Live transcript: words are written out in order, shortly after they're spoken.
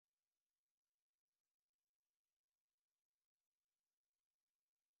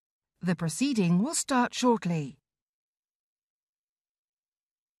The proceeding will start shortly.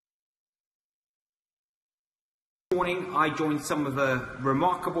 This morning, I joined some of the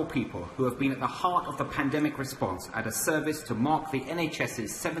remarkable people who have been at the heart of the pandemic response at a service to mark the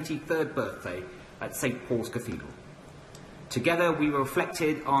NHS's 73rd birthday at St Paul's Cathedral. Together, we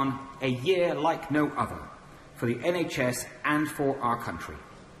reflected on a year like no other for the NHS and for our country.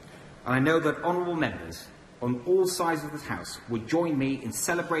 And I know that honourable members on all sides of the House would join me in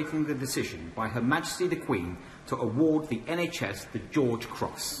celebrating the decision by Her Majesty the Queen to award the NHS the George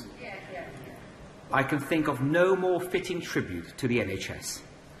Cross. I can think of no more fitting tribute to the NHS.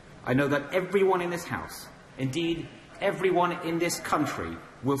 I know that everyone in this House, indeed everyone in this country,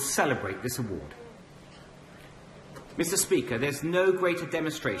 will celebrate this award. Mr. Speaker, there's no greater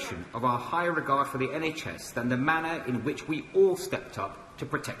demonstration of our high regard for the NHS than the manner in which we all stepped up to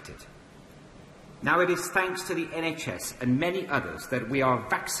protect it. Now it is thanks to the NHS and many others that we are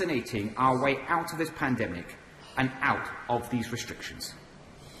vaccinating our way out of this pandemic and out of these restrictions.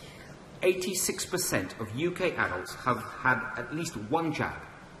 86% of UK adults have had at least one jab,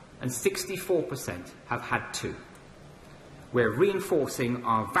 and 64% have had two. We're reinforcing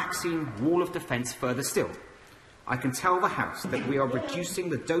our vaccine wall of defence further still. I can tell the House that we are reducing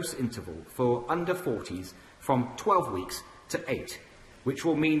the dose interval for under 40s from 12 weeks to 8, which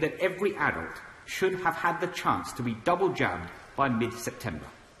will mean that every adult should have had the chance to be double jabbed by mid-September.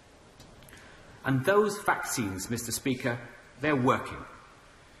 And those vaccines, Mr. Speaker, they're working.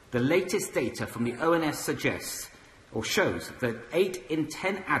 The latest data from the ONS suggests or shows that 8 in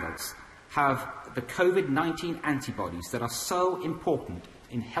 10 adults have the COVID-19 antibodies that are so important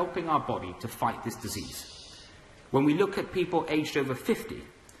in helping our body to fight this disease. When we look at people aged over 50,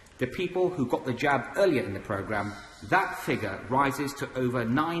 the people who got the jab earlier in the programme, that figure rises to over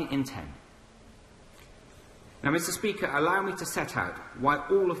 9 in 10. Now, Mr. Speaker, allow me to set out why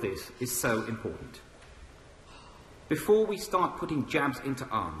all of this is so important. Before we start putting jabs into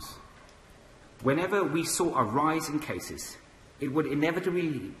arms, whenever we saw a rise in cases, it would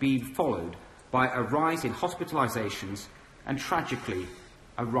inevitably be followed by a rise in hospitalisations and, tragically,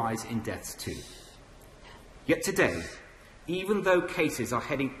 a rise in deaths too. Yet today, even though cases are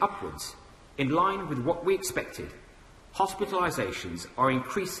heading upwards, in line with what we expected, hospitalisations are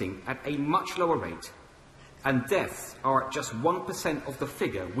increasing at a much lower rate, and deaths are at just 1% of the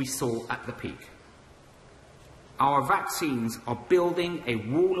figure we saw at the peak. Our vaccines are building a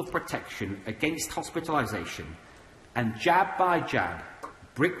wall of protection against hospitalisation, and jab by jab,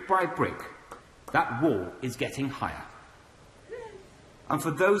 brick by brick, that wall is getting higher. And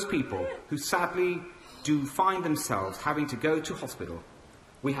for those people who sadly do find themselves having to go to hospital,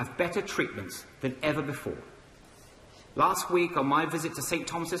 we have better treatments than ever before. Last week, on my visit to St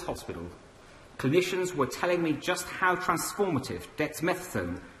Thomas's Hospital, clinicians were telling me just how transformative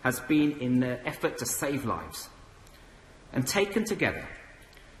dexamethasone has been in their effort to save lives. And taken together,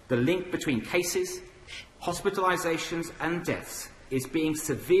 the link between cases, hospitalisations and deaths is being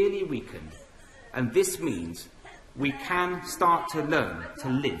severely weakened, and this means we can start to learn to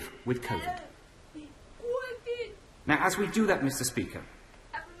live with COVID. Now, as we do that, Mr. Speaker,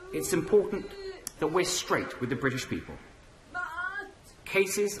 it's important that we're straight with the British people.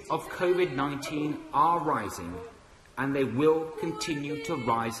 Cases of COVID-19 are rising, and they will continue to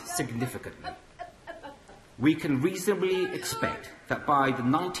rise significantly. We can reasonably expect that by the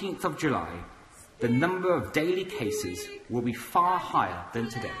 19th of July, the number of daily cases will be far higher than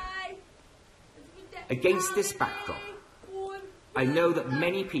today. Against this backdrop, I know that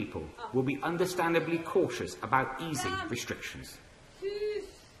many people will be understandably cautious about easing restrictions.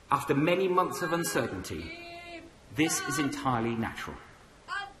 After many months of uncertainty, this is entirely natural.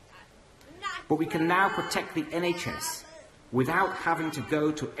 But we can now protect the NHS without having to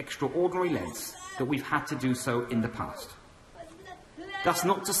go to extraordinary lengths that we've had to do so in the past. That's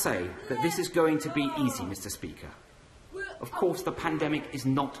not to say that this is going to be easy, Mr. Speaker. Of course, the pandemic is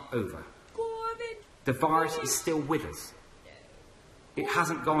not over. The virus is still with us. It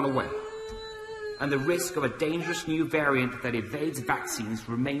hasn't gone away. And the risk of a dangerous new variant that evades vaccines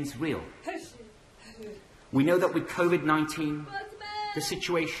remains real. We know that with COVID-19, the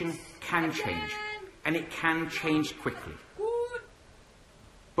situation can change, and it can change quickly.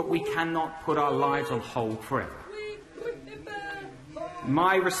 But we cannot put our lives on hold forever.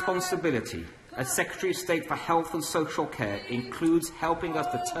 My responsibility as Secretary of State for Health and Social Care includes helping us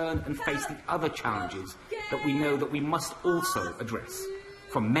to turn and face the other challenges that we know that we must also address,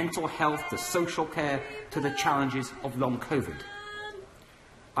 from mental health to social care to the challenges of long COVID.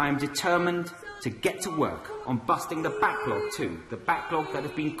 I am determined to get to work on busting the backlog too, the backlog that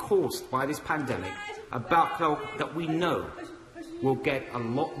has been caused by this pandemic, a backlog that we know will get a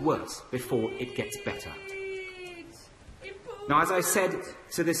lot worse before it gets better. Now, as I said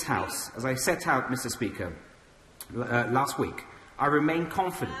to this House, as I set out, Mr. Speaker, last week, I remain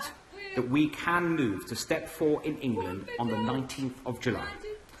confident that we can move to step 4 in England on the 19th of July,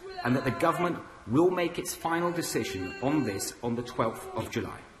 and that the government will make its final decision on this on the 12th of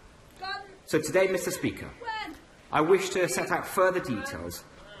July. So today, Mr. Speaker, I wish to set out further details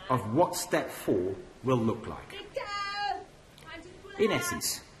of what step 4 will look like. In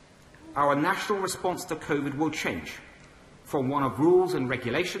essence, our national response to COVID will change from one of rules and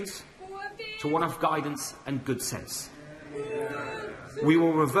regulations to one of guidance and good sense. We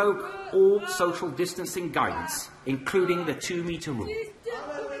will revoke all social distancing guidance, including the 2-metre rule,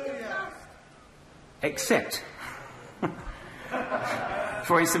 except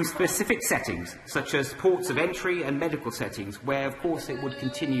for in some specific settings, such as ports of entry and medical settings, where, of course, it would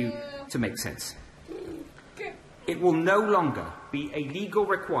continue to make sense. It will no longer be a legal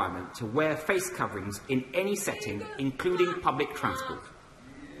requirement to wear face coverings in any setting, including public transport,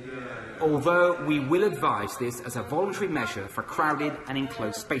 although we will advise this as a voluntary measure for crowded and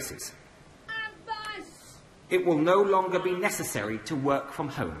enclosed spaces. It will no longer be necessary to work from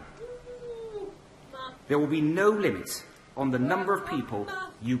home. There will be no limits on the number of people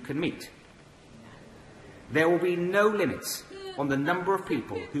you can meet. There will be no limits on the number of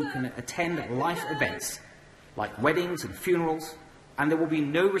people who can attend life events like weddings and funerals, and there will be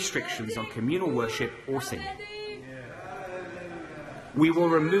no restrictions on communal worship or singing. We will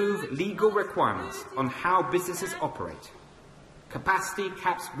remove legal requirements on how businesses operate. Capacity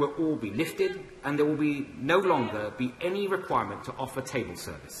caps will all be lifted, and there will no longer be any requirement to offer table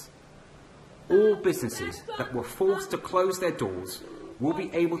service. All businesses that were forced to close their doors will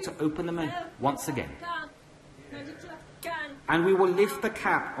be able to open them once again. And we will lift the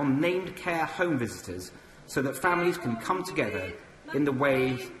cap on named care home visitors so that families can come together in the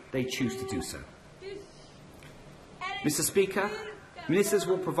way they choose to do so. Mr. Speaker, ministers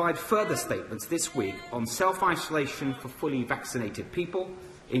will provide further statements this week on self-isolation for fully vaccinated people,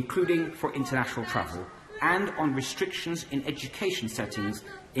 including for international travel, and on restrictions in education settings,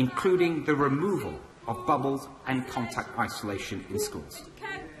 including the removal of bubbles and contact isolation in schools.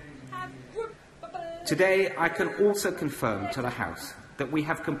 Today, I can also confirm to the House that we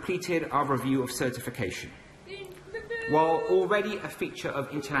have completed our review of certification. While already a feature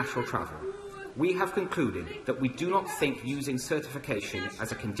of international travel, we have concluded that we do not think using certification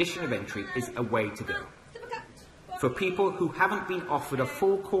as a condition of entry is a way to go. For people who haven't been offered a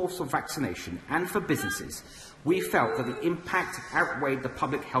full course of vaccination, and for businesses, we felt that the impact outweighed the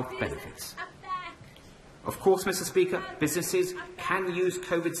public health benefits. Of course, Mr. Speaker, businesses can use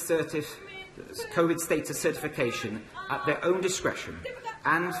COVID status certification at their own discretion,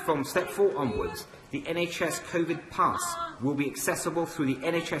 and from step 4 onwards, the NHS COVID Pass will be accessible through the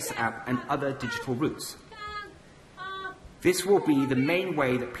NHS app and other digital routes. This will be the main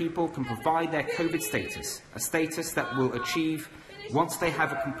way that people can provide their COVID status, a status that will achieve once they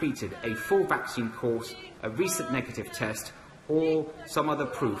have completed a full vaccine course, a recent negative test, or some other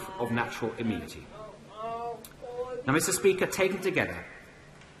proof of natural immunity. Now, Mr. Speaker, taken together,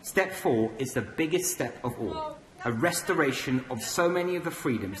 step 4 is the biggest step of all, a restoration of so many of the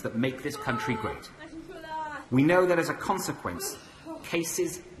freedoms that make this country great. We know that as a consequence,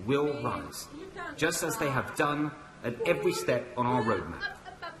 cases will rise, just as they have done at every step on our roadmap.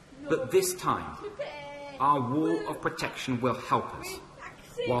 But this time, our wall of protection will help us.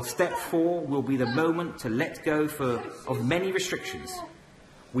 While step 4 will be the moment to let go of many restrictions,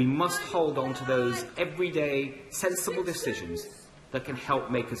 we must hold on to those everyday, sensible decisions that can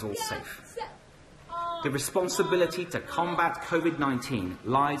help make us all safe. The responsibility to combat COVID-19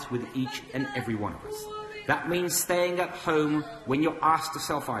 lies with each and every one of us. That means staying at home when you're asked to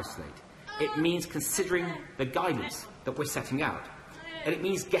self-isolate. It means considering the guidance that we're setting out. And it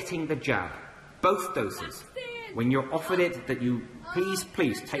means getting the jab, both doses. When you're offered it, that you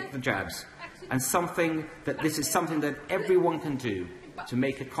please take the jabs. And this is something that everyone can do to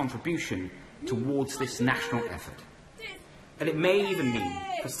make a contribution towards this national effort. And it may even mean,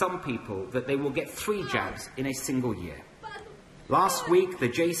 for some people, that they will get 3 jabs in a single year. Last week, the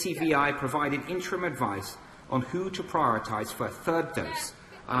JCVI provided interim advice on who to prioritise for a 3rd dose,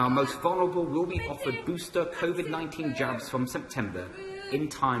 and our most vulnerable will be offered booster COVID-19 jabs from September in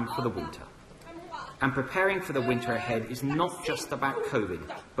time for the winter. And preparing for the winter ahead is not just about COVID,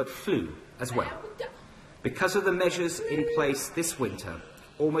 but flu as well. Because of the measures in place this winter,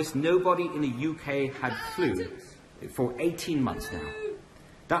 almost nobody in the UK had flu for 18 months now.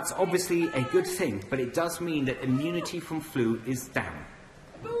 That's obviously a good thing, but it does mean that immunity from flu is down.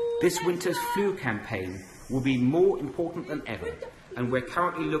 This winter's flu campaign will be more important than ever, and we're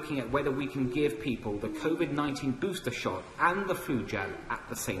currently looking at whether we can give people the COVID-19 booster shot and the flu jab at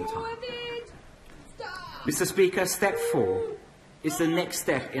the same time. Mr. Speaker, Step 4 is the next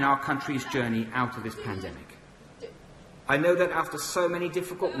step in our country's journey out of this pandemic. I know that after so many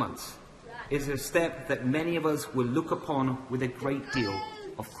difficult months, it is a step that many of us will look upon with a great deal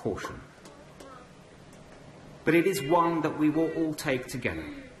of caution. But it is one that we will all take together,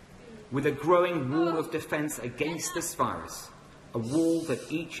 with a growing wall of defence against this virus, a wall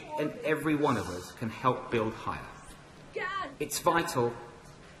that each and every one of us can help build higher. It's vital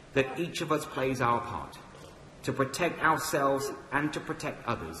that each of us plays our part to protect ourselves and to protect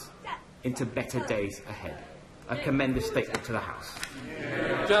others into better days ahead. I commend this statement to the House.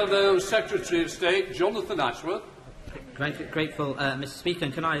 Fellow Secretary of State Jonathan Ashworth. Grateful, Mr. Speaker,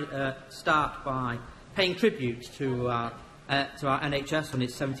 and can I start by paying tribute to our NHS on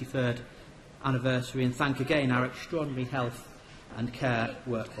its 73rd anniversary and thank again our extraordinary health and care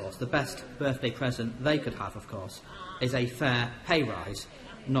workforce. The best birthday present they could have, of course, is a fair pay rise,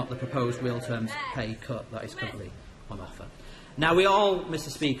 not the proposed real terms pay cut that is currently on offer. Now, we all, Mr.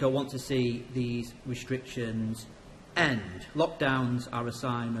 Speaker, want to see these restrictions end. Lockdowns are a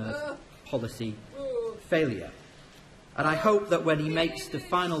sign of policy failure. And I hope that when he makes the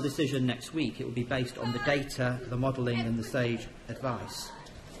final decision next week, it will be based on the data, the modelling and the sage advice.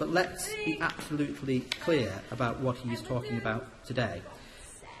 But let's be absolutely clear about what he is talking about today.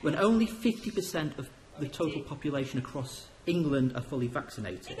 When only 50% of the total population across England are fully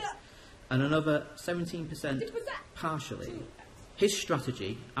vaccinated, and another 17% partially, his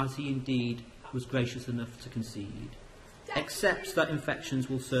strategy, as he indeed was gracious enough to concede, accepts that infections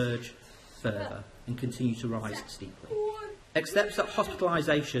will surge further and continue to rise steeply, accepts that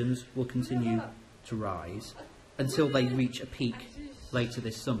hospitalisations will continue to rise until they reach a peak later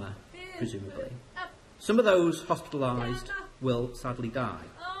this summer, presumably. Some of those hospitalised will sadly die,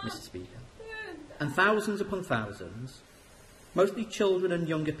 Mr. Speaker, and thousands upon thousands, mostly children and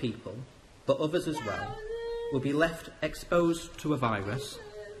younger people, but others as well, will be left exposed to a virus,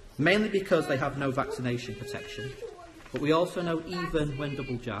 mainly because they have no vaccination protection. But we also know even when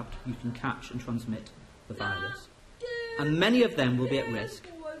double jabbed, you can catch and transmit the virus. And many of them will be at risk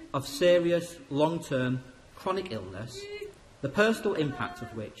of serious, long-term, chronic illness, the personal impact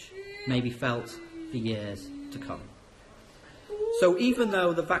of which may be felt for years to come. So even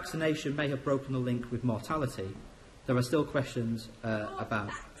though the vaccination may have broken the link with mortality, there are still questions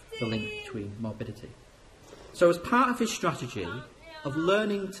about the link between morbidity. So as part of his strategy of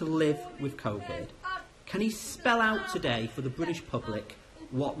learning to live with COVID, can he spell out today for the British public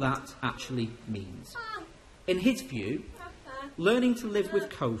what that actually means? In his view, learning to live with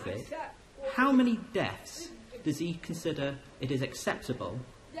COVID, how many deaths does he consider it is acceptable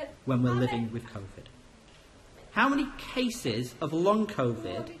when we're living with COVID? How many cases of long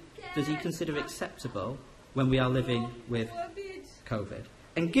COVID does he consider acceptable when we are living with COVID?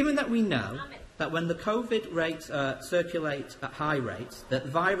 And given that we know that when the COVID rates circulate at high rates, that the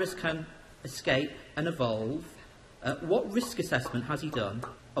virus can escape and evolve, what risk assessment has he done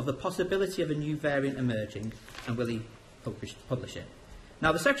of the possibility of a new variant emerging, and will he publish it?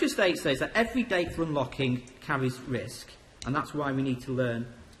 Now, the Secretary of State says that every date for unlocking carries risk, and that's why we need to learn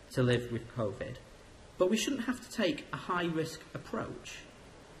to live with COVID. But we shouldn't have to take a high-risk approach.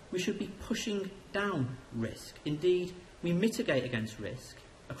 We should be pushing down risk. Indeed, we mitigate against risk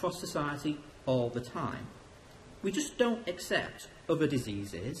across society all the time. We just don't accept other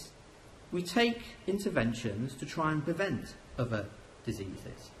diseases. We take interventions to try and prevent other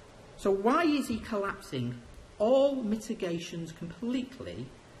diseases. So why is he collapsing all mitigations completely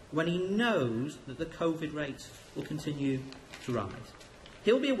when he knows that the COVID rates will continue to rise?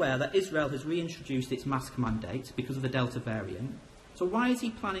 He'll be aware that Israel has reintroduced its mask mandate because of the Delta variant. So why is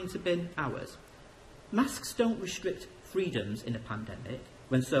he planning to bin ours? Masks don't restrict freedoms in a pandemic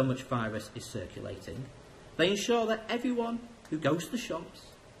when so much virus is circulating. They ensure that everyone who goes to the shops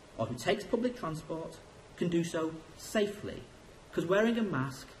or who takes public transport can do so safely, because wearing a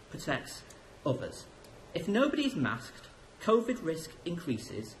mask protects others. If nobody is masked, COVID risk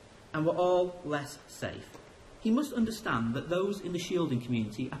increases and we're all less safe. He must understand that those in the shielding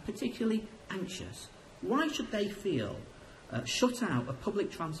community are particularly anxious. Why should they feel shut out of public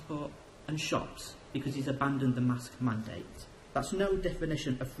transport and shops because he's abandoned the mask mandate? That's no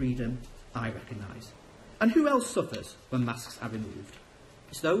definition of freedom I recognise. And who else suffers when masks are removed?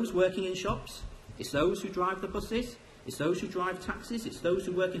 It's those working in shops, it's those who drive the buses, it's those who drive taxis, it's those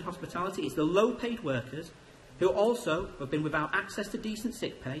who work in hospitality, it's the low-paid workers who also have been without access to decent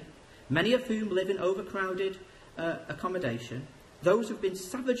sick pay, many of whom live in overcrowded accommodation, those who have been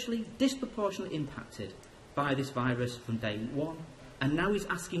savagely, disproportionately impacted by this virus from day one, and now he's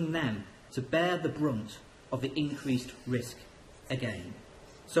asking them to bear the brunt of the increased risk again.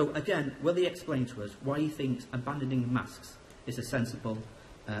 So again, will he explain to us why he thinks abandoning masks is a sensible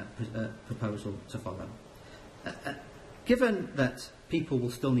proposal to follow? Given that people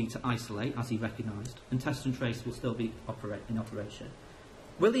will still need to isolate, as he recognised, and test and trace will still be in operation,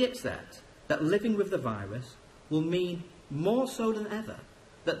 will he accept that living with the virus will mean, more so than ever,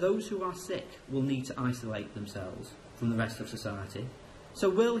 that those who are sick will need to isolate themselves from the rest of society? So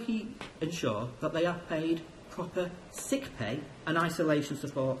will he ensure that they are paid proper sick pay and isolation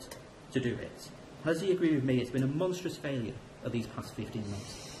support to do it? Does he agree with me it's been a monstrous failure of these past 15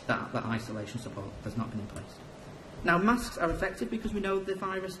 months that isolation support has not been in place? Now, masks are effective because we know the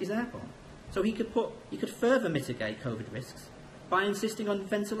virus is airborne. So he could further mitigate COVID risks by insisting on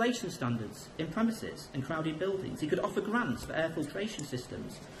ventilation standards in premises and crowded buildings. He could offer grants for air filtration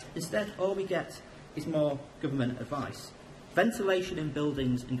systems. Instead, all we get is more government advice. Ventilation in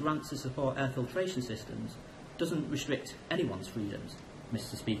buildings and grants to support air filtration systems doesn't restrict anyone's freedoms,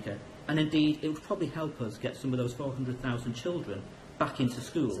 Mr. Speaker. And indeed, it would probably help us get some of those 400,000 children back into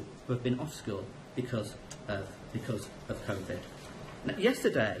school who have been off school because of COVID. Now,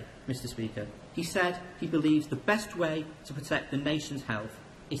 yesterday, Mr. Speaker, he said he believes the best way to protect the nation's health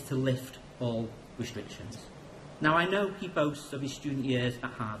is to lift all restrictions. Now, I know he boasts of his student years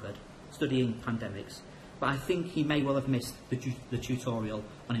at Harvard studying pandemics, but I think he may well have missed the tutorial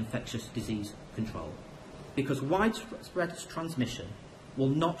on infectious disease control, because widespread transmission will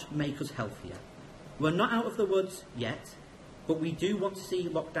not make us healthier. We're not out of the woods yet, but we do want to see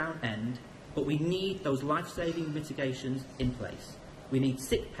lockdown end, but we need those life-saving mitigations in place. We need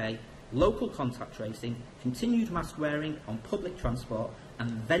sick pay, local contact tracing, continued mask wearing on public transport,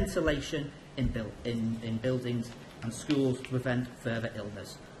 and ventilation in buildings and schools to prevent further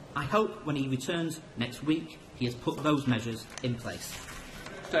illness. I hope when he returns next week, he has put those measures in place.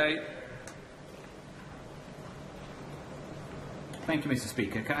 Thank you, Mr.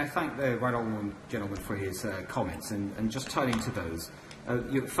 Speaker. Can I thank the right honourable gentleman for his comments, and just turning to those.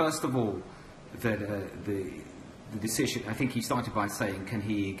 First of all, that the decision, I think he started by saying, can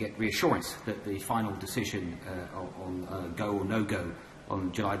he get reassurance that the final decision on go or no go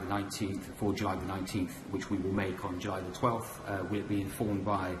on July the 19th, for July the 19th, which we will make on July the 12th, will it be informed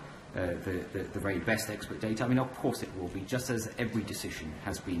by the very best expert data? I mean, of course it will be, just as every decision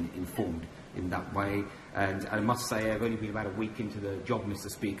has been informed in that way. And I must say, I've only been about a week into the job, Mr.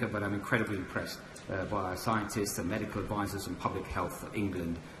 Speaker, but I'm incredibly impressed by our scientists and medical advisors and Public Health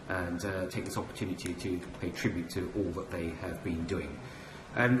England, and take this opportunity to pay tribute to all that they have been doing.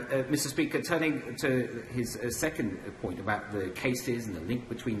 And, Mr. Speaker, turning to his second point about the cases and the link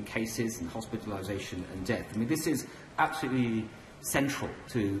between cases and hospitalisation and death, I mean, this is absolutely central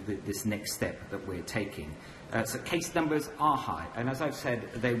to this next step that we're taking. So case numbers are high, and as I've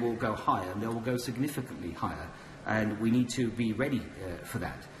said, they will go higher, and they will go significantly higher, and we need to be ready for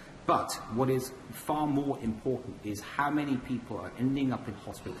that. But what is far more important is how many people are ending up in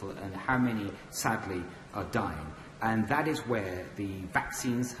hospital and how many, sadly, are dying. And that is where the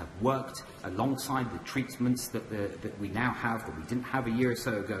vaccines have worked alongside the treatments that we now have, that we didn't have a year or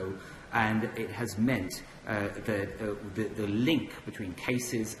so ago, and it has meant that the link between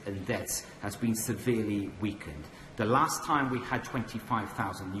cases and deaths has been severely weakened. The last time we had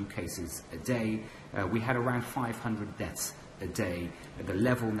 25,000 new cases a day, we had around 500 deaths a day. The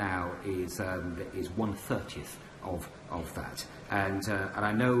level now is 1/30th of that. And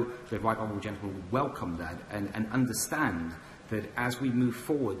I know the right honourable gentleman would welcome that and understand that as we move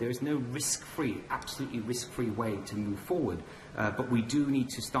forward, there is no risk-free, absolutely risk-free way to move forward, but we do need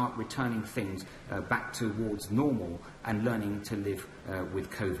to start returning things back towards normal and learning to live with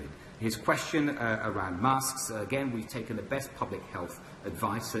COVID. His question around masks, again, we've taken the best public health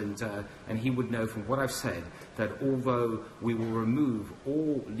advice, and he would know from what I've said that although we will remove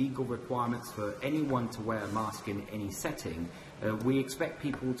all legal requirements for anyone to wear a mask in any setting, we expect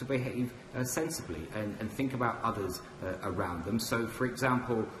people to behave sensibly and think about others around them. So, for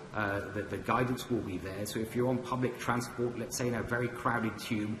example, the guidance will be there. So if you're on public transport, let's say in a very crowded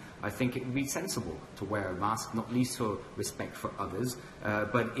tube, I think it would be sensible to wear a mask, not least for respect for others.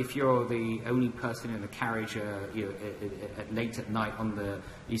 But if you're the only person in the carriage late at night on the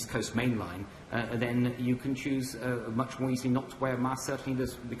East Coast Main Line, then you can choose much more easily not to wear a mask, certainly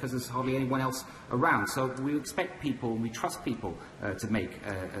because there's hardly anyone else around. So we expect people, and we trust people to make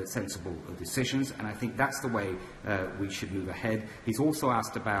sensible decisions, and I think that's the way we should move ahead. He's also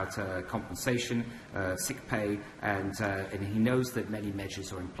asked about compensation, sick pay, and he knows that many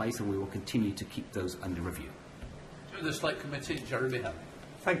measures are in place, and we will continue to keep those under review. To the Select Committee, Jeremy Hunt.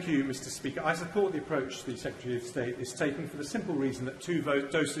 Thank you, Mr. Speaker. I support the approach the Secretary of State is taking for the simple reason that 2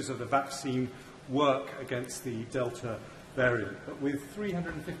 doses of the vaccine work against the Delta variant. But with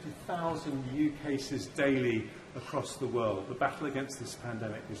 350,000 new cases daily across the world, the battle against this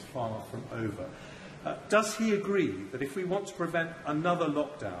pandemic is far from over. Does he agree that if we want to prevent another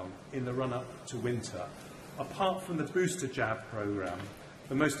lockdown in the run-up to winter, apart from the booster jab programme,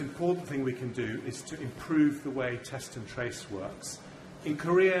 the most important thing we can do is to improve the way test and trace works? In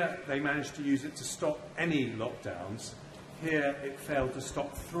Korea, they managed to use it to stop any lockdowns. Here, it failed to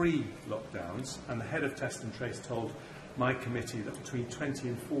stop 3 lockdowns, and the head of Test and Trace told my committee that between 20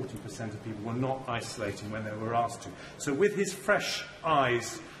 and 40% of people were not isolating when they were asked to. So with his fresh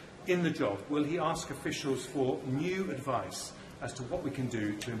eyes in the job, will he ask officials for new advice as to what we can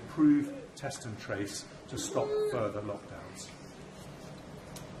do to improve Test and Trace to stop further lockdowns?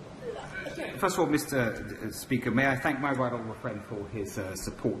 First of all, Mr. Speaker, may I thank my right honourable friend for his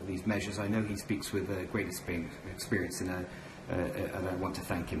support of these measures. I know he speaks with great experience, and I want to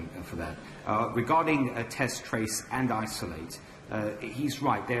thank him for that. Regarding test, trace and isolate, he's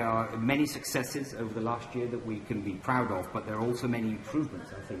right. There are many successes over the last year that we can be proud of, but there are also many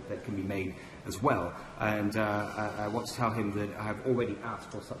improvements, I think, that can be made as well. And I want to tell him that I have already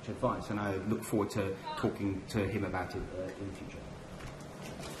asked for such advice, and I look forward to talking to him about it in the future.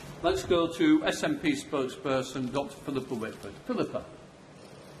 Let's go to SNP spokesperson, Dr. Philippa Whitford. Philippa.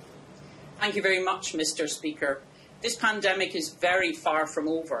 Thank you very much, Mr. Speaker. This pandemic is very far from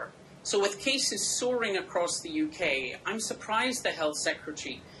over. So with cases soaring across the UK, I'm surprised the Health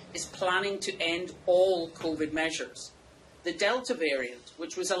Secretary is planning to end all COVID measures. The Delta variant,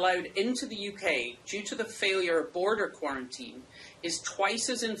 which was allowed into the UK due to the failure of border quarantine, is twice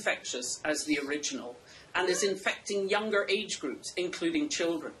as infectious as the original and is infecting younger age groups, including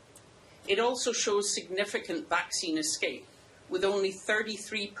children. It also shows significant vaccine escape, with only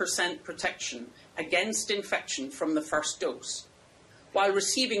 33% protection against infection from the first dose. While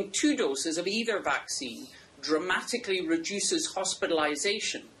receiving 2 doses of either vaccine dramatically reduces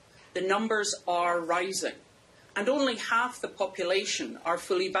hospitalisation, the numbers are rising, and only half the population are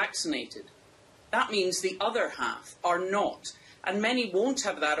fully vaccinated. That means the other half are not, and many won't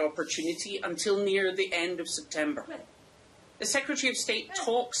have that opportunity until near the end of September. The Secretary of State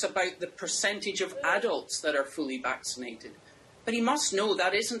talks about the percentage of adults that are fully vaccinated, but he must know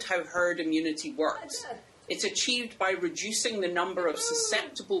that isn't how herd immunity works. It's achieved by reducing the number of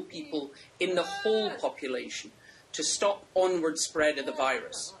susceptible people in the whole population to stop onward spread of the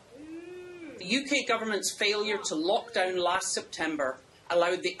virus. The UK government's failure to lock down last September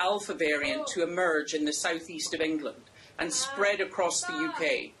allowed the Alpha variant to emerge in the southeast of England and spread across the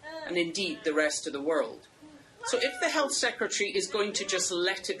UK and indeed the rest of the world. So if the Health Secretary is going to just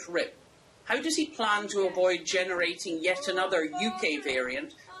let it rip, how does he plan to avoid generating yet another UK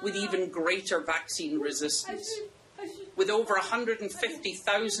variant with even greater vaccine resistance? With over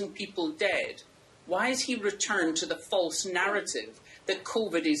 150,000 people dead, why has he returned to the false narrative that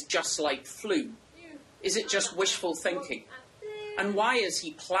COVID is just like flu? Is it just wishful thinking? And why is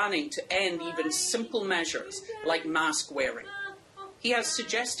he planning to end even simple measures like mask wearing? He has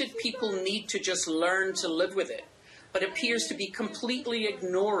suggested people need to just learn to live with it, but appears to be completely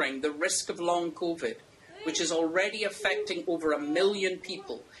ignoring the risk of long COVID, which is already affecting over 1 million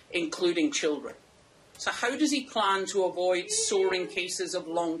people, including children. So how does he plan to avoid soaring cases of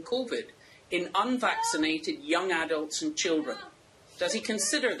long COVID in unvaccinated young adults and children? Does he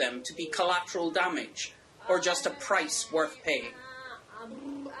consider them to be collateral damage or just a price worth paying?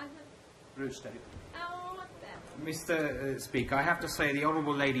 Bruce David. Mr. Speaker, I have to say the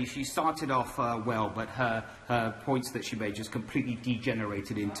Honourable Lady, she started off well, but her points that she made just completely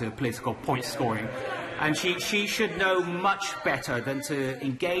degenerated into political point scoring. And she should know much better than to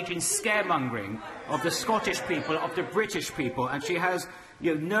engage in scaremongering of the Scottish people, of the British people, and she has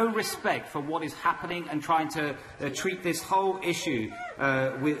no respect for what is happening and trying to treat this whole issue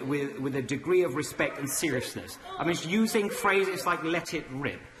with a degree of respect and seriousness. I mean, she's using phrases like "let it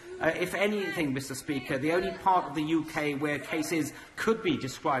rip." If anything, Mr. Speaker, the only part of the UK where cases could be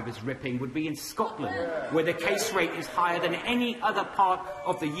described as ripping would be in Scotland, where the case rate is higher than any other part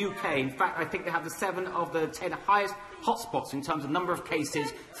of the UK. In fact, I think they have the 7 of the 10 highest hotspots in terms of number of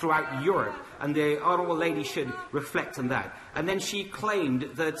cases throughout Europe, and the Honourable Lady should reflect on that. And then she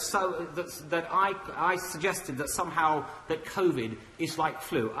claimed that I suggested that somehow that COVID is like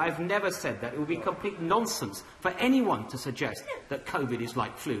flu. I've never said that. It would be complete nonsense for anyone to suggest that COVID is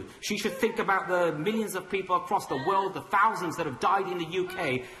like flu. She should think about the millions of people across the world, the thousands that have died in the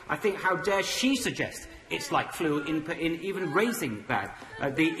UK. I think, how dare she suggest it's like flu in even raising that.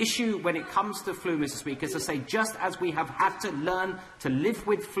 The issue when it comes to flu, Mr. Speaker, is to say just as we have had to learn to live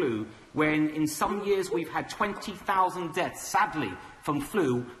with flu, when in some years we've had 20,000 deaths, sadly, from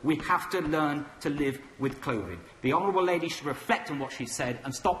flu, we have to learn to live with COVID. The Honourable Lady should reflect on what she said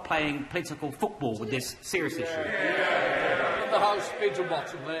and stop playing political football with this serious issue. In the House, Peter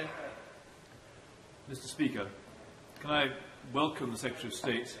Watson, there. Mr. Speaker, can I welcome the Secretary of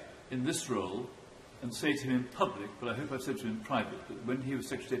State in this role and say to him in public, but I hope I've said to him in private, that when he was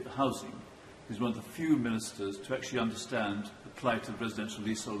Secretary of State for Housing, he was one of the few ministers to actually understand the plight of residential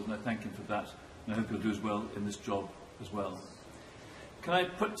leaseholders, and I thank him for that, and I hope he'll do as well in this job as well. Can I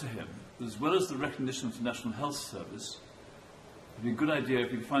put to him that as well as the recognition of the National Health Service, it would be a good idea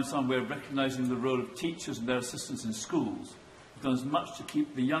if we could find some way of recognising the role of teachers and their assistants in schools, who've done as much to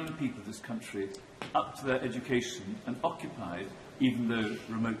keep the young people of this country up to their education and occupied, even though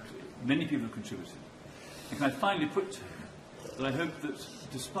remotely. Many people have contributed. And can I finally put to him that I hope that,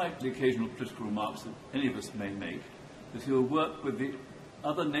 despite the occasional political remarks that any of us may make, that he will work with the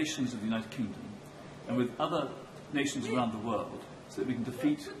other nations of the United Kingdom and with other nations around the world so that we can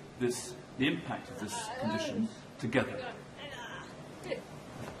defeat the impact of this condition together.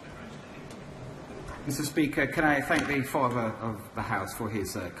 Mr. Speaker, can I thank the Father of the House for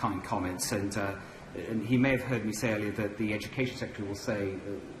his kind comments, and he may have heard me say earlier that the Education Secretary will say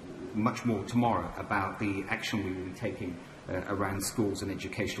much more tomorrow about the action we will be taking around schools and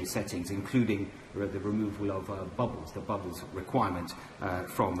educational settings, including the removal of the bubbles requirement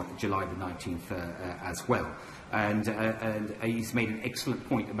from July the 19th as well. And he's made an excellent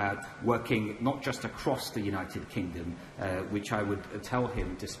point about working not just across the United Kingdom, which I would tell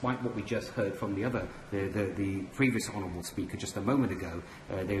him, despite what we just heard from the previous Honourable Speaker just a moment ago,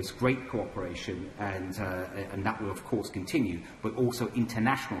 there's great cooperation, and that will of course continue, but also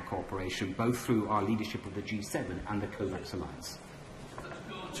international cooperation, both through our leadership of the G7 and the COVAX Alliance.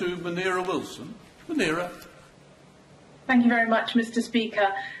 To Manira Wilson. Manira. Thank you very much, Mr.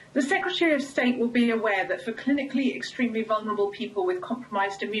 Speaker. The Secretary of State will be aware that for clinically extremely vulnerable people with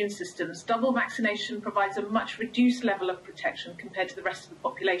compromised immune systems, double vaccination provides a much reduced level of protection compared to the rest of the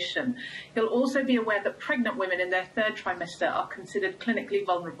population. He'll also be aware that pregnant women in their third trimester are considered clinically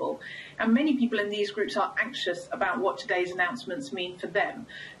vulnerable, and many people in these groups are anxious about what today's announcements mean for them.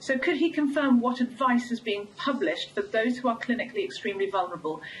 So could he confirm what advice is being published for those who are clinically extremely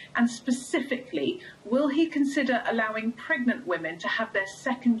vulnerable, and specifically, will he consider allowing pregnant women to have their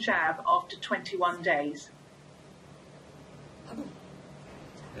second jab after 21 days?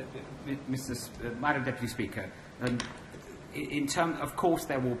 Madam Deputy Speaker, in terms, of course,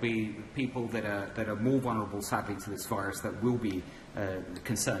 there will be people that are more vulnerable, sadly, to this virus that will be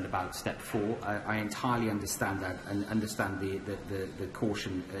concerned about step 4. I entirely understand that and understand the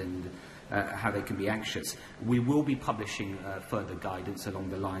caution and how they can be anxious. We will be publishing further guidance along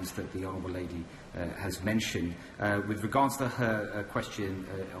the lines that the Honourable Lady has mentioned. With regards to her question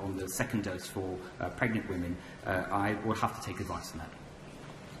on the second dose for pregnant women, I will have to take advice on that.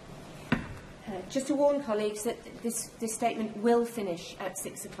 Just to warn colleagues that this statement will finish at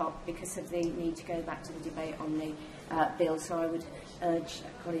 6 o'clock because of the need to go back to the debate on the bill, so I would urge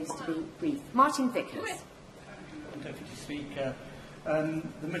colleagues to be brief. Martin Vickers. Deputy Speaker,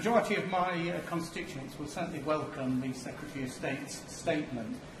 the majority of my constituents will certainly welcome the Secretary of State's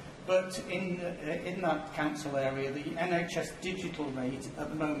statement, but in that council area, the NHS digital rate at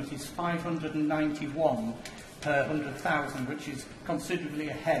the moment is 591 per 100,000, which is considerably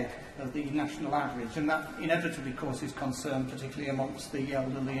ahead of the national average, and that inevitably causes concern, particularly amongst the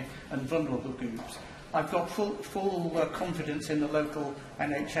elderly and vulnerable groups. I've got full confidence in the local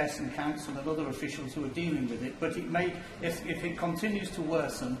NHS and council and other officials who are dealing with it, but it may, if it continues to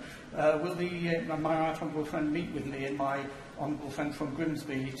worsen, will my right honourable friend meet with me and my honourable friend from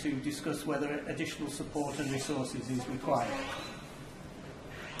Grimsby to discuss whether additional support and resources is required?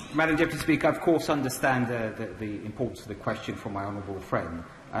 Madam Deputy Speaker, I of course understand the importance of the question from my honourable friend,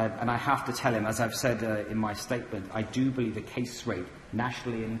 and I have to tell him, as I've said in my statement, I do believe the case rate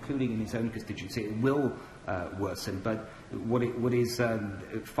nationally and including in his own constituency it will worsen, but what is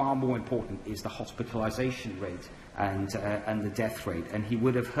far more important is the hospitalisation rate and the death rate, and he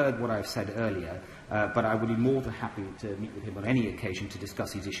would have heard what I've said earlier, but I would be more than happy to meet with him on any occasion to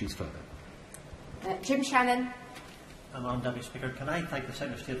discuss these issues further. Jim Shannon. Madam Deputy Speaker, can I thank the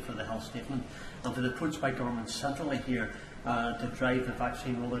Secretary of State for the health statement and for the approach by government centrally here to drive the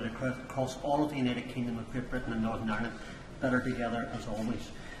vaccine rollout across all of the United Kingdom, of Great Britain and Northern Ireland. better together as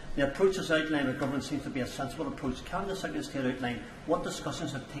always. The approach as outlined by government seems to be a sensible approach. Can the Secretary of State outline what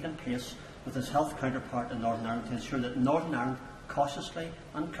discussions have taken place with his health counterpart in Northern Ireland to ensure that Northern Ireland cautiously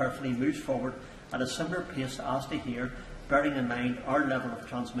and carefully moves forward at a similar pace as to here, bearing in mind our level of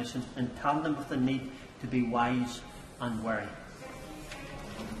transmission in tandem with the need to be wise and wary?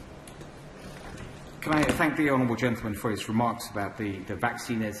 Can I thank the honourable gentleman for his remarks about the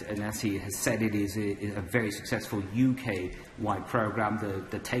vaccine, and as he has said, it is a very successful UK-wide programme.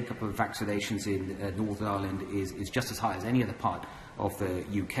 The take-up of vaccinations in Northern Ireland is just as high as any other part of the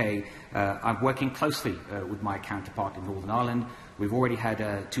UK. I'm working closely with my counterpart in Northern Ireland. We've already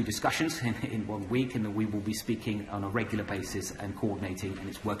had 2 discussions in 1 week, and we will be speaking on a regular basis and coordinating, and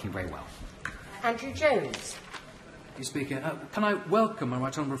it's working very well. Andrew Jones. Speaker, can I welcome my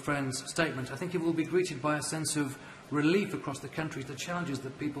right honourable friend's statement? I think it will be greeted by a sense of relief across the country. The challenges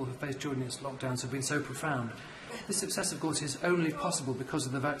that people have faced during this lockdowns have been so profound. This success, of course, is only possible because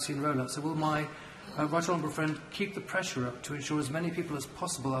of the vaccine rollout. So will my right honourable friend keep the pressure up to ensure as many people as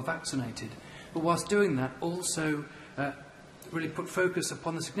possible are vaccinated, but whilst doing that also really put focus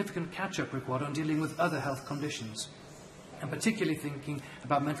upon the significant catch-up required on dealing with other health conditions, and particularly thinking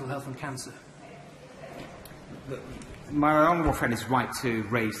about mental health and cancer? My honourable friend is right to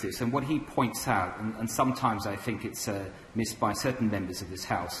raise this, and what he points out, and sometimes I think it's missed by certain members of this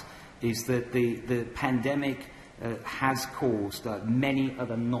House, is that the pandemic has caused many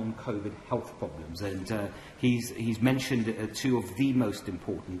other non-COVID health problems, and he's mentioned 2 of the most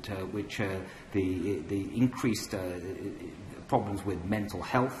important, which are the increased problems with mental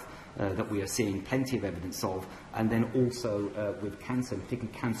health, that we are seeing plenty of evidence of, and then also with cancer,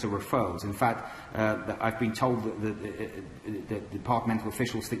 particularly cancer referrals. In fact, I've been told that the departmental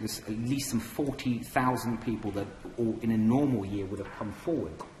officials think there's at least some 40,000 people that in a normal year would have come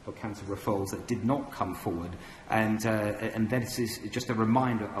forward for cancer referrals that did not come forward, and this is just a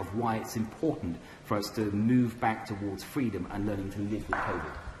reminder of why it's important for us to move back towards freedom and learning to live with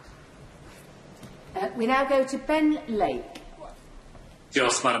COVID. We now go to Ben Lake.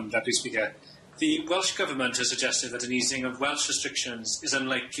 Diolch, Madam Deputy Speaker. The Welsh Government has suggested that an easing of Welsh restrictions is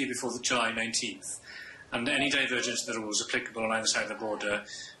unlikely before the July 19th, and any divergence in the rules applicable on either side of the border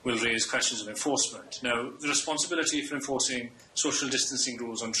will raise questions of enforcement. Now, the responsibility for enforcing social distancing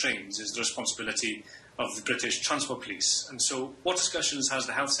rules on trains is the responsibility of the British Transport Police, and so what discussions has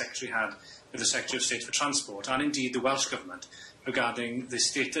the Health Secretary had with the Secretary of State for Transport, and indeed the Welsh Government, regarding the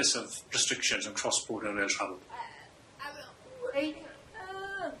status of restrictions on cross-border rail travel?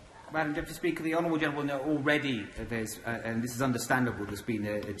 Madam Deputy Speaker, the honourable gentleman will know already there's, and this is understandable, there's been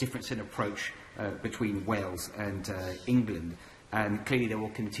a difference in approach between Wales and England, and clearly there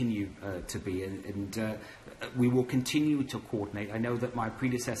will continue to be, and we will continue to coordinate. I know that my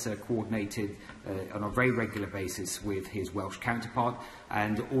predecessor coordinated on a very regular basis with his Welsh counterpart,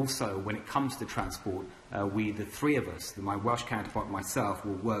 and also when it comes to transport, we, the 3 of us, my Welsh counterpart and myself,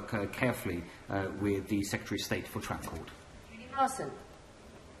 will work carefully with the Secretary of State for Transport. Judy Marson.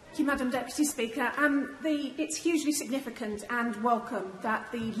 Thank you, Madam Deputy Speaker. It's hugely significant and welcome that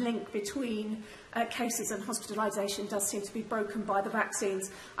the link between cases and hospitalisation does seem to be broken by the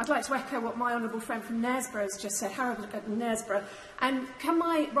vaccines. I'd like to echo what my honourable friend from Knaresborough has just said, Harold at Knaresborough. And can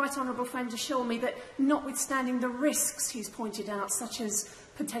my right honourable friend assure me that, notwithstanding the risks he's pointed out, such as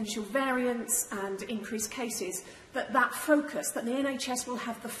potential variants and increased cases, that focus, that the NHS will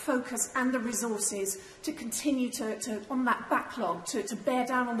have the focus and the resources to continue on that backlog, to bear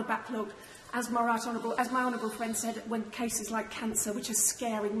down on the backlog, as my honourable friend said, when cases like cancer, which are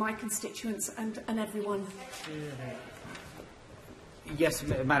scaring my constituents and everyone. Yes,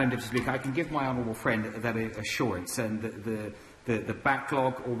 Madam Deputy Speaker, I can give my honourable friend that assurance, and the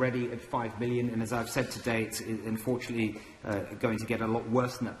backlog already at 5 million, and as I've said today, it's unfortunately going to get a lot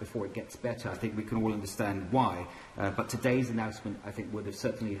worse than that before it gets better. I think we can all understand why, but today's announcement, I think, would have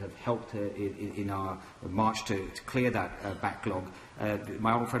certainly have helped in our march to clear that backlog.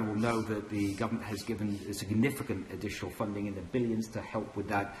 My honourable friend will know that the government has given significant additional funding in the billions to help with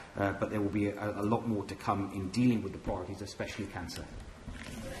that, but there will be a lot more to come in dealing with the priorities, especially cancer.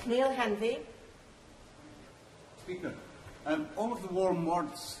 Neil Henvey. Speaker. All of the warm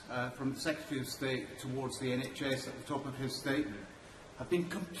words from the Secretary of State towards the NHS at the top of his statement have been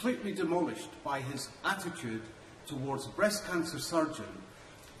completely demolished by his attitude towards a breast cancer surgeon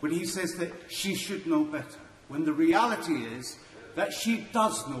when he says that she should know better, when the reality is that she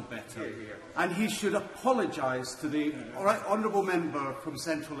does know better, and he should apologise to the honourable member from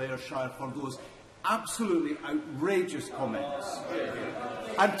Central Ayrshire for those absolutely outrageous comments.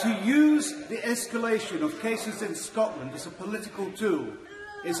 And to use the escalation of cases in Scotland as a political tool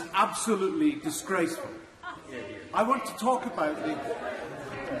is absolutely disgraceful. I want to talk about the...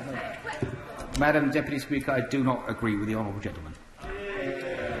 Madam Deputy Speaker, I do not agree with the honourable gentleman.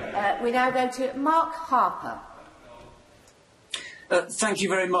 We now go to Mark Harper. Thank you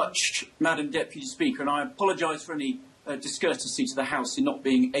very much, Madam Deputy Speaker, and I apologise for any discourtesy to the House in not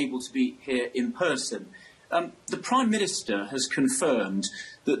being able to be here in person. The Prime Minister has confirmed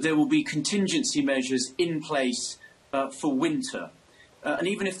that there will be contingency measures in place for winter, and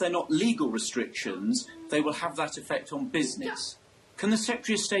even if they're not legal restrictions, they will have that effect on business. Can the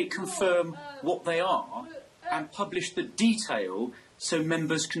Secretary of State confirm what they are and publish the detail so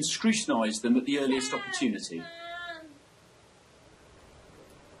members can scrutinise them at the earliest opportunity?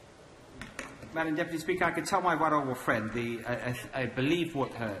 Madam Deputy Speaker, I can tell my right honourable friend, I believe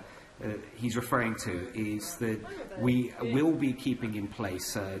what he's referring to is that we will be keeping in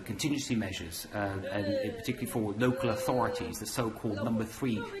place contingency measures, and particularly for local authorities, the so-called number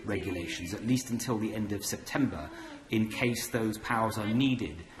 3 regulations, at least until the end of September, in case those powers are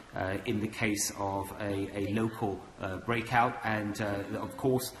needed. In the case of a local breakout, and of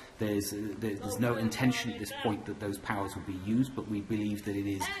course there's no intention at this point that those powers will be used, but we believe that it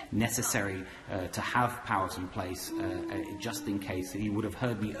is necessary to have powers in place just in case. You would have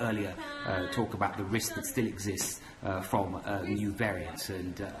heard me earlier talk about the risk that still exists from new variants,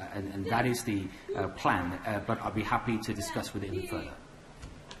 and that is the plan, but I'll be happy to discuss with him further.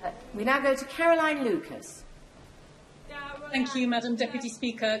 We now go to Caroline Lucas. Thank you, Madam Deputy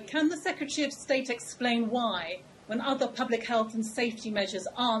Speaker. Can the Secretary of State explain why, when other public health and safety measures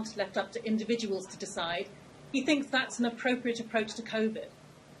aren't left up to individuals to decide, he thinks that's an appropriate approach to COVID?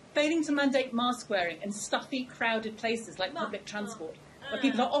 Failing to mandate mask wearing in stuffy, crowded places like public transport, where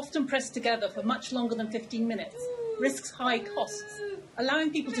people are often pressed together for much longer than 15 minutes, risks high costs.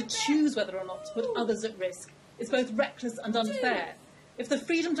 Allowing people to choose whether or not to put others at risk is both reckless and unfair. If the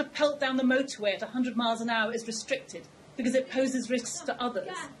freedom to pelt down the motorway at 100 miles an hour is restricted, because it poses risks to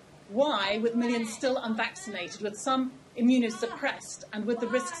others, why, with millions still unvaccinated, with some immunosuppressed, and with the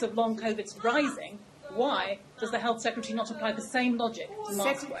risks of long COVID rising, why does the Health Secretary not apply the same logic to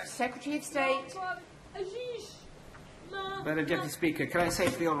mask wearing? Secretary of State. Madam Deputy Speaker, can I say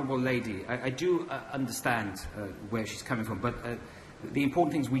to the honourable lady, I do understand where she's coming from, but the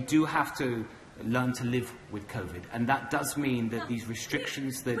important thing is we do have to learn to live with COVID, and that does mean that these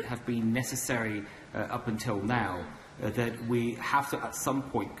restrictions that have been necessary up until now, that we have to at some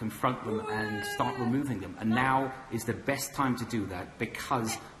point confront them and start removing them. And now is the best time to do that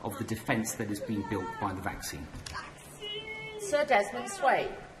because of the defence that is being built by the vaccine. Sir Desmond Sway.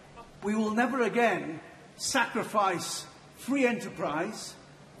 We will never again sacrifice free enterprise,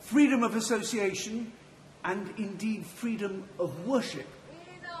 freedom of association, and indeed freedom of worship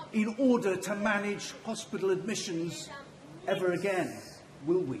in order to manage hospital admissions ever again,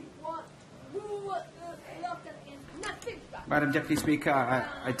 will we? Madam Deputy Speaker,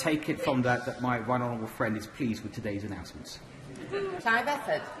 I take it from that my right honourable friend is pleased with today's announcements. Time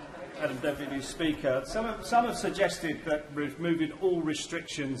Effort. Madam Deputy Speaker, some have suggested that removing all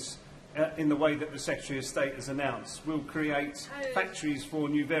restrictions in the way that the Secretary of State has announced will create factories for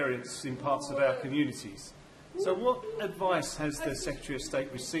new variants in parts of our communities. So what advice has the Secretary of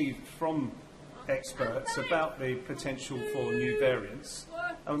State received from experts about the potential for new variants,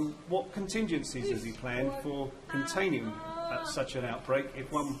 and what contingencies has he planned for containing such an outbreak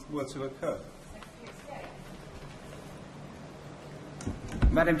if one were to occur?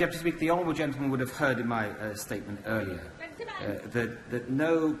 Madam Deputy Speaker, the honourable gentleman would have heard in my statement earlier that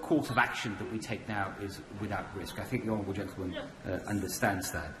no course of action that we take now is without risk. I think the honourable gentleman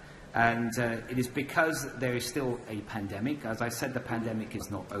understands that. And it is because there is still a pandemic. As I said, the pandemic is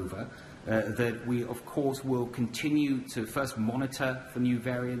not over. That we, of course, will continue to first monitor for new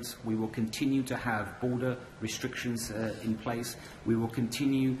variants. We will continue to have border restrictions in place. We will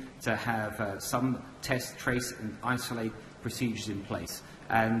continue to have some test, trace and isolate procedures in place.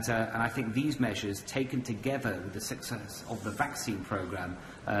 And I think these measures, taken together with the success of the vaccine programme,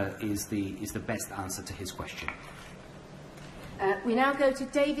 is the best answer to his question. We now go to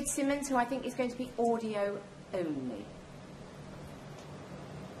David Simmons, who I think is going to be audio only.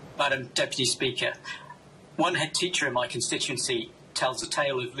 Madam Deputy Speaker, one head teacher in my constituency tells a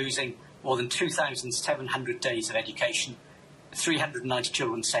tale of losing more than 2,700 days of education, 390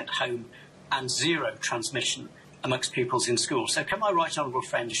 children sent home, and 0 transmission amongst pupils in school. So can my right honourable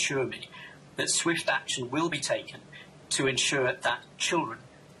friend assure me that swift action will be taken to ensure that children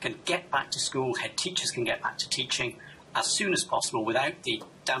can get back to school, head teachers can get back to teaching as soon as possible without the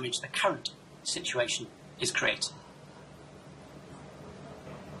damage the current situation is creating?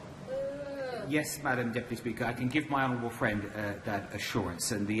 Yes, Madam Deputy Speaker, I can give my honourable friend that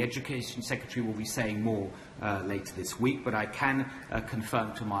assurance, and the Education Secretary will be saying more later this week, but I can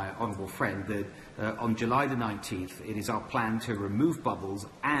confirm to my honourable friend that on July the 19th it is our plan to remove bubbles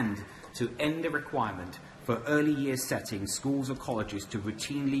and to end the requirement for early years settings, schools or colleges to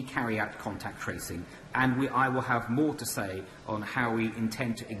routinely carry out contact tracing, and I will have more to say on how we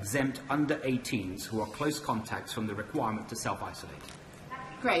intend to exempt under 18s who are close contacts from the requirement to self-isolate.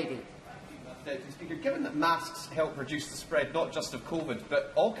 Grady. Deputy Speaker, given that masks help reduce the spread not just of COVID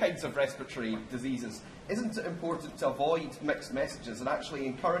but all kinds of respiratory diseases, isn't it important to avoid mixed messages and actually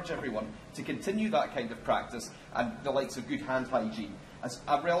encourage everyone to continue that kind of practice and the likes of good hand hygiene as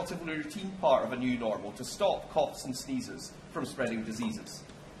a relatively routine part of a new normal to stop coughs and sneezes from spreading diseases?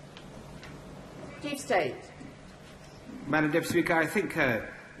 Chief State. Madam Deputy Speaker, I think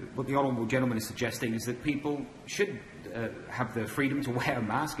what the honourable gentleman is suggesting is that people should have the freedom to wear a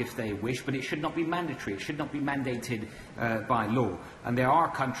mask if they wish, but it should not be mandatory. It should not be mandated by law. And there are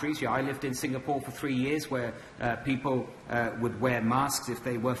countries, I lived in Singapore for 3 years, where people would wear masks if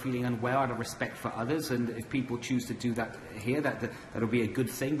they were feeling unwell out of respect for others, and if people choose to do that here, that'll be a good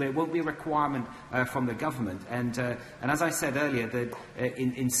thing, but it won't be a requirement from the government. And as I said earlier, that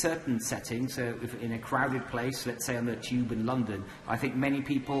in certain settings, if in a crowded place, let's say on the tube in London, I think many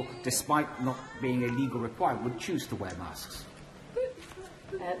people, despite not being a legal requirement, would choose to wear masks.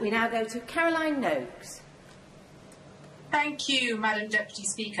 We now go to Caroline Noakes. Thank you, Madam Deputy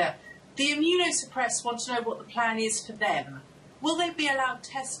Speaker. The immunosuppressed want to know what the plan is for them. Will they be allowed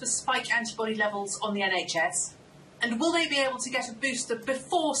tests for spike antibody levels on the NHS? And will they be able to get a booster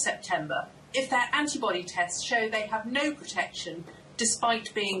before September if their antibody tests show they have no protection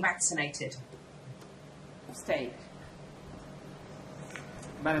despite being vaccinated? State.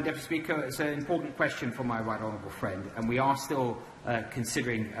 Madam Deputy Speaker, it's an important question from my right honourable friend, and we are still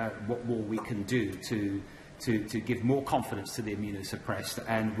considering what more we can do to give more confidence to the immunosuppressed,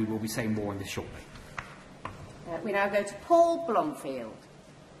 and we will be saying more on this shortly. We now go to Paul Blomfield.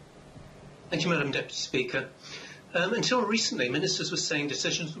 Thank you, Madam Deputy Speaker. Until recently, ministers were saying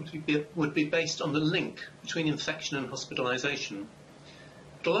decisions would be based on the link between infection and hospitalisation.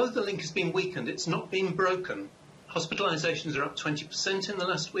 But although the link has been weakened, it's not been broken. Hospitalisations are up 20% in the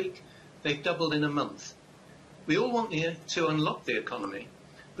last week. They've doubled in a month. We all want to unlock the economy,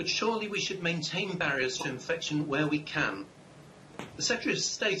 but surely we should maintain barriers to infection where we can. The Secretary of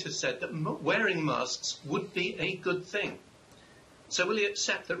State has said that wearing masks would be a good thing. So will he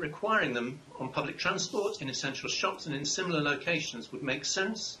accept that requiring them on public transport, in essential shops and in similar locations would make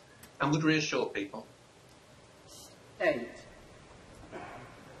sense and would reassure people?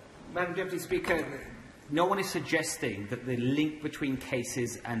 Madam Deputy Speaker, no one is suggesting that the link between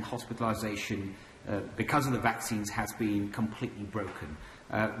cases and hospitalisation because of the vaccines has been completely broken.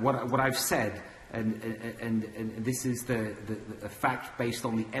 What I've said, and this is the fact based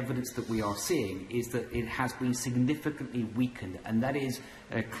on the evidence that we are seeing, is that it has been significantly weakened, and that is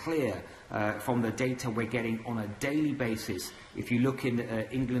clear from the data we're getting on a daily basis. If you look in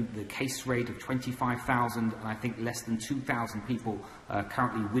England, the case rate of 25,000, and I think less than 2,000 people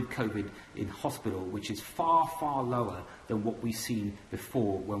currently with COVID in hospital, which is far, far lower than what we've seen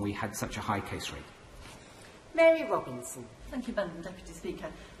before when we had such a high case rate. Mary Robinson. Thank you, Madam Deputy Speaker.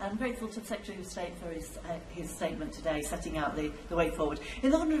 I'm grateful to the Secretary of State for his statement today, setting out the way forward. In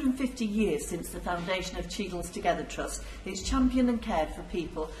the 150 years since the foundation of Cheadle's Together Trust, it's championed and cared for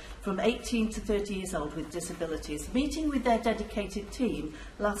people from 18 to 30 years old with disabilities. Meeting with their dedicated team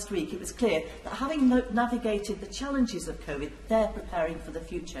last week, it was clear that having navigated the challenges of COVID, they're preparing for the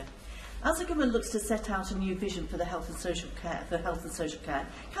future. As the government looks to set out a new vision for health and social care,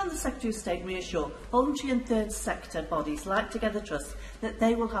 can the Secretary of State reassure voluntary and third sector bodies like Together Trust that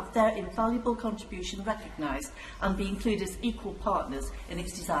they will have their invaluable contribution recognised and be included as equal partners in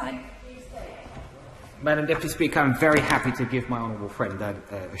its design? Madam Deputy Speaker, I'm very happy to give my honourable friend that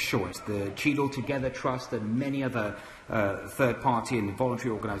assurance. The Cheadle Together Trust and many other third-party and voluntary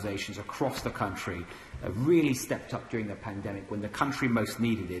organisations across the country really stepped up during the pandemic when the country most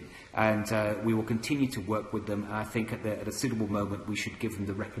needed it, and we will continue to work with them, and I think at a suitable moment we should give them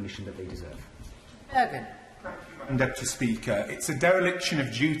the recognition that they deserve. Ergen. Madam Deputy Speaker, it's a dereliction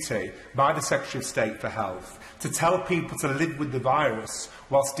of duty by the Secretary of State for Health to tell people to live with the virus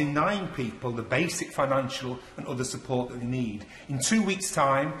whilst denying people the basic financial and other support that they need. In 2 weeks'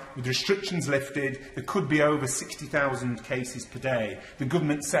 time, with restrictions lifted, there could be over 60,000 cases per day. The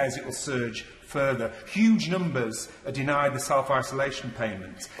government says it will surge further. Huge numbers are denied the self-isolation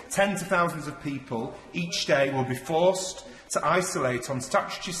payment. Tens of thousands of people each day will be forced to isolate on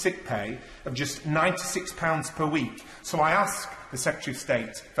statutory sick pay of just £96 per week. So I ask the Secretary of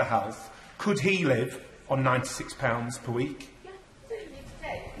State for Health, Could he live on £96 per week?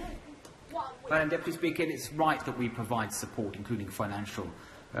 Madam Deputy Speaker, it's right that we provide support, including financial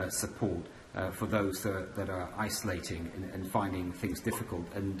support, for those that are isolating and finding things difficult,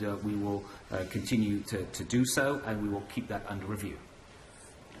 and we will continue to do so, and we will keep that under review.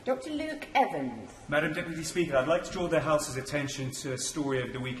 Dr Luke Evans. Madam Deputy Speaker, I'd like to draw the House's attention to a story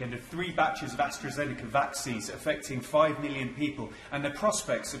over the weekend of 3 batches of AstraZeneca vaccines affecting 5 million people and the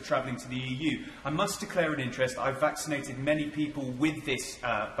prospects of travelling to the EU. I must declare an interest. I've vaccinated many people with this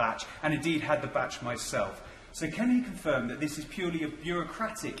batch and indeed had the batch myself. So can he confirm that this is purely a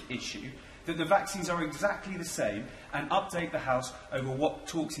bureaucratic issue, that the vaccines are exactly the same, and update the House over what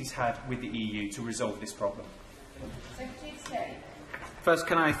talks he's had with the EU to resolve this problem? Secretary of State. First,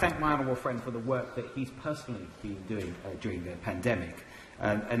 can I thank my honourable friend for the work that he's personally been doing during the pandemic.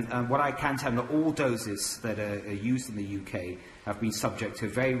 And what I can tell you, that all doses that are used in the UK have been subject to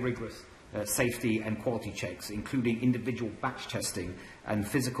very rigorous safety and quality checks, including individual batch testing and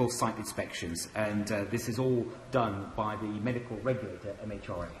physical site inspections. And this is all done by the medical regulator,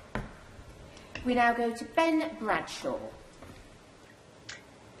 MHRA. We now go to Ben Bradshaw.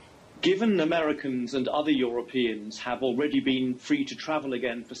 Given Americans and other Europeans have already been free to travel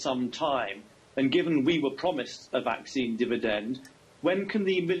again for some time, and given we were promised a vaccine dividend, when can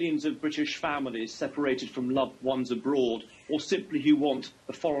the millions of British families separated from loved ones abroad, or simply who want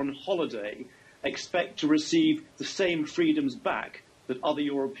a foreign holiday, expect to receive the same freedoms back that other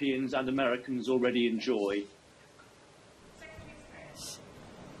Europeans and Americans already enjoy?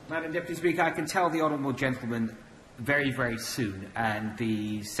 Madam Deputy Speaker, I can tell the honourable gentleman very, very soon, and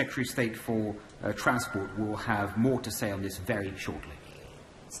the Secretary of State for Transport will have more to say on this very shortly.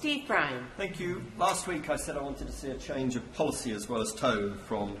 Steve Brown. Thank you. Last week I said I wanted to see a change of policy as well as tone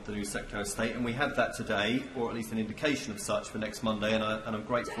from the new Secretary of State, and we have that today, or at least an indication of such for next Monday, and I'm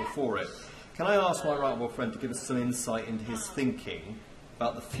grateful for it. Can I ask my right honourable friend to give us some insight into his thinking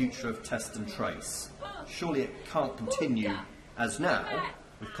about the future of test and trace? Surely it can't continue as now,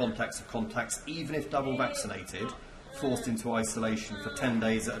 with contacts of contacts, even if double vaccinated, forced into isolation for 10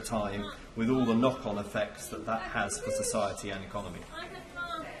 days at a time, with all the knock-on effects that that has for society and economy.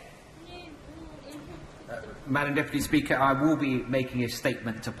 Madam Deputy Speaker, I will be making a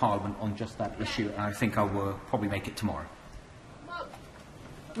statement to Parliament on just that issue, and I think I will probably make it tomorrow.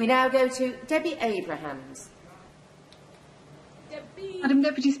 We now go to Debbie Abrahams. Madam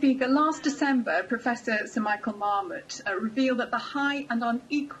Deputy Speaker, last December, Professor Sir Michael Marmot revealed that the high and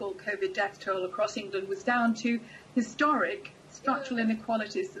unequal COVID death toll across England was down to historic structural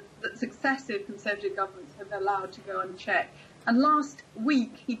inequalities that successive Conservative governments have allowed to go unchecked. And last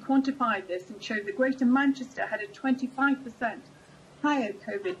week, he quantified this and showed that Greater Manchester had a 25% higher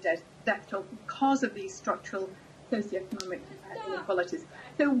COVID death toll because of these structural socioeconomic inequalities.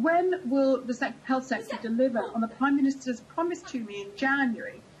 So when will the Health Secretary deliver on the Prime Minister's promise to me in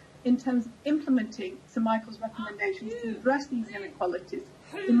January in terms of implementing Sir Michael's recommendations to address these inequalities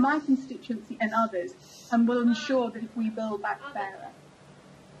in my constituency and others, and will ensure that we build back fairer?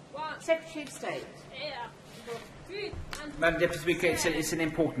 Secretary of State. Madam Deputy Speaker, it's an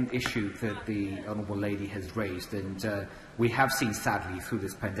important issue that the Honourable Lady has raised, and we have seen, sadly, through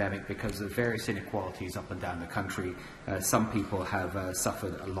this pandemic, because of various inequalities up and down the country, some people have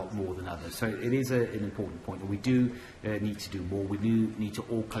suffered a lot more than others. So it is an important point, and we do need to do more. We do need to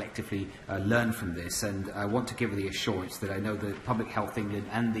all collectively learn from this, and I want to give the assurance that I know that Public Health England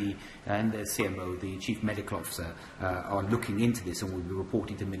and the CMO, the Chief Medical Officer, are looking into this and will be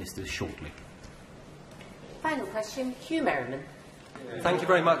reporting to ministers shortly. Final question, Hugh Merriman. Thank you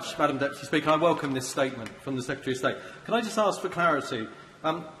very much, Madam Deputy Speaker. I welcome this statement from the Secretary of State. Can I just ask for clarity?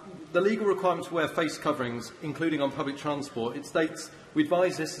 The legal requirement to wear face coverings, including on public transport, it states, we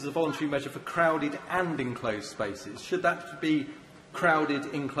advise this as a voluntary measure for crowded and enclosed spaces. Should that be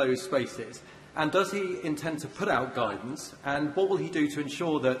crowded, enclosed spaces? And does he intend to put out guidance? And what will he do to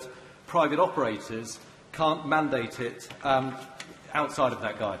ensure that private operators can't mandate it outside of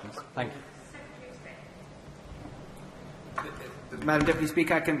that guidance? Thank you. Madam Deputy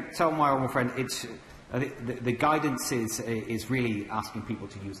Speaker, I can tell my honourable friend the guidance is really asking people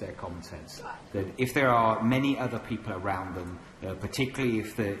to use their common sense. That if there are many other people around them, particularly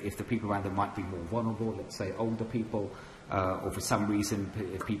if the people around them might be more vulnerable, let's say older people, or for some reason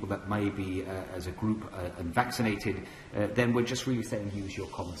people that may be as a group unvaccinated, then we're just really saying use your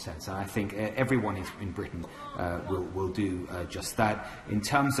common sense. And I think everyone in Britain will do just that. In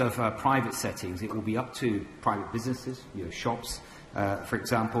terms of private settings, it will be up to private businesses, shops, for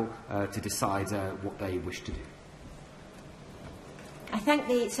example, to decide what they wish to do. I thank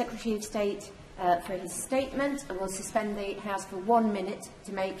the Secretary of State for his statement, and will suspend the House for 1 minute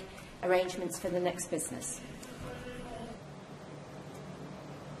to make arrangements for the next business.